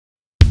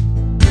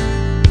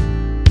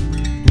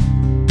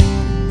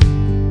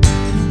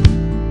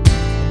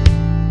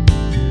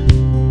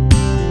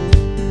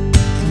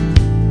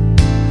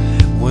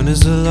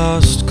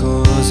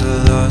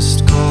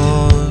lost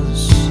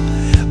cause.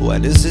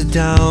 When is the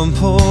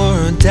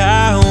downpour,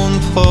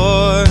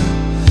 downpour?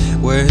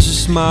 Where's your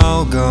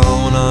smile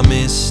gone? I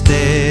missed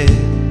it.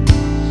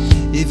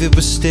 If it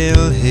was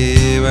still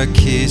here, I'd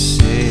kiss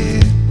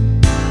it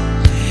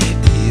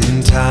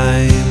in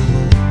time.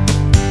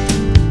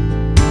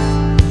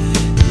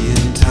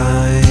 In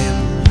time.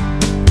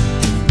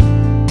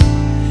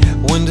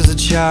 When does a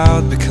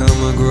child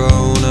become a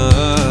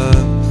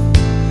grown-up?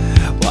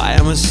 Why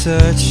am I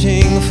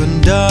searching for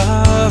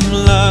dumb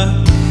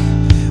luck?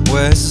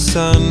 Where's the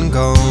sun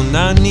gone?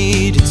 I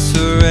need its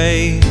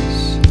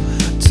rays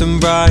to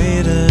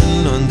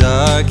brighten on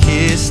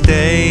darkest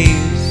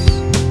days.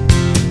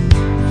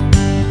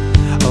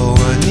 Oh,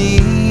 I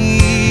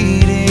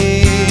need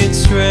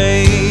its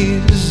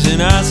rays.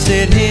 And I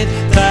said, hit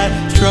that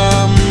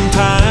drum,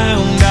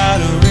 pound out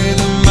a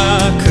rhythm.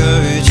 My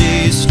courage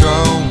is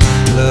strong,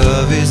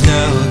 love is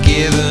now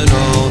given.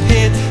 Oh,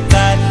 hit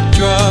that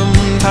drum,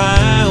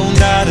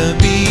 pound out a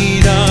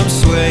beat. I'm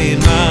swaying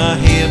my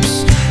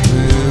hips,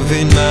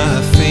 moving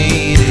my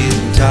feet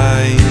in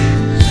time.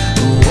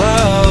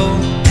 Whoa,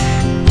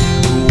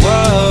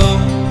 whoa,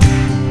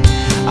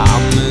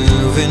 I'm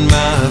moving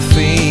my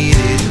feet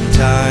in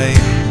time.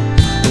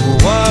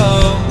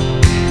 Whoa,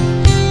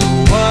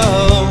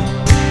 whoa,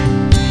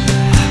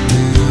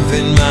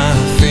 moving my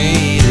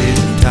feet in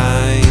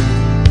time.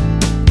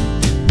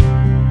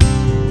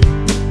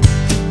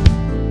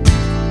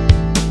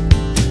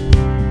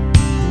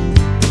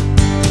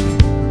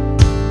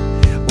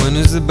 When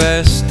is the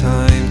best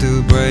time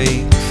to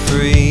break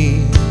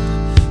free?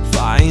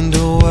 Find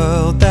a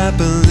world that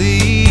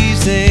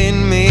believes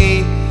in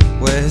me.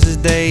 Where's the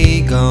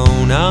day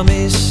gone? I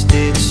missed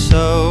it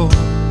so.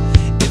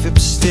 If it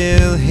was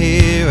still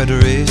here, I'd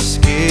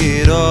risk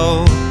it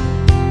all.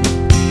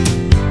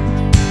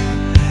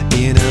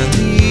 In a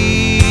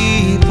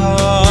leap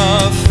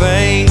of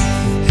faith.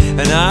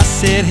 And I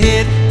said,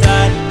 hit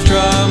that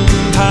drum,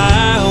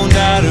 pound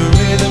out a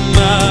rhythm.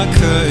 My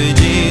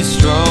courage is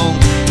strong,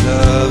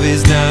 love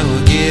is now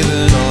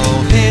given.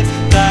 Oh, hit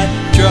that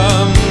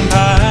drum,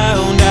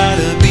 pound out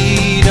a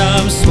beat.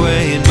 I'm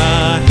swaying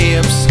my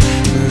hips,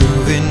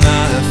 moving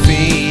my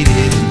feet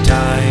in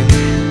time.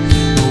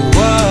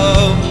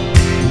 Whoa,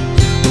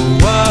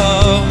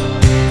 whoa,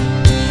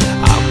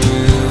 I'm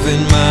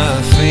moving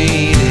my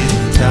feet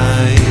in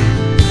time.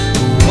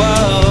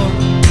 Whoa,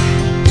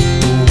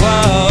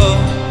 whoa,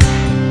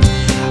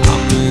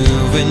 I'm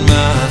moving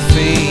my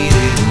feet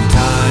in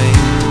time.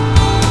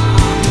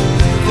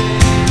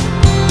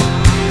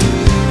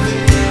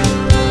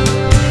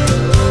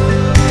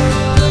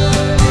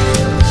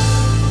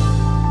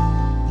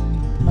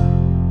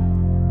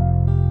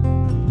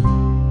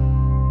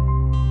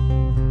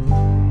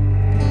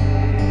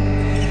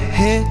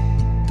 Hit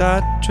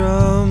that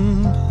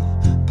drum,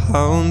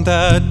 pound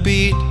that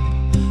beat,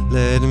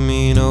 let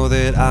me know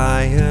that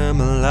I am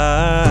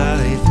alive.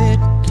 Hit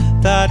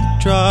that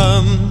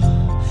drum,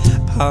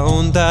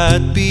 pound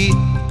that beat,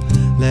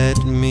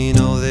 let me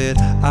know that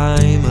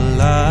I'm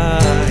alive.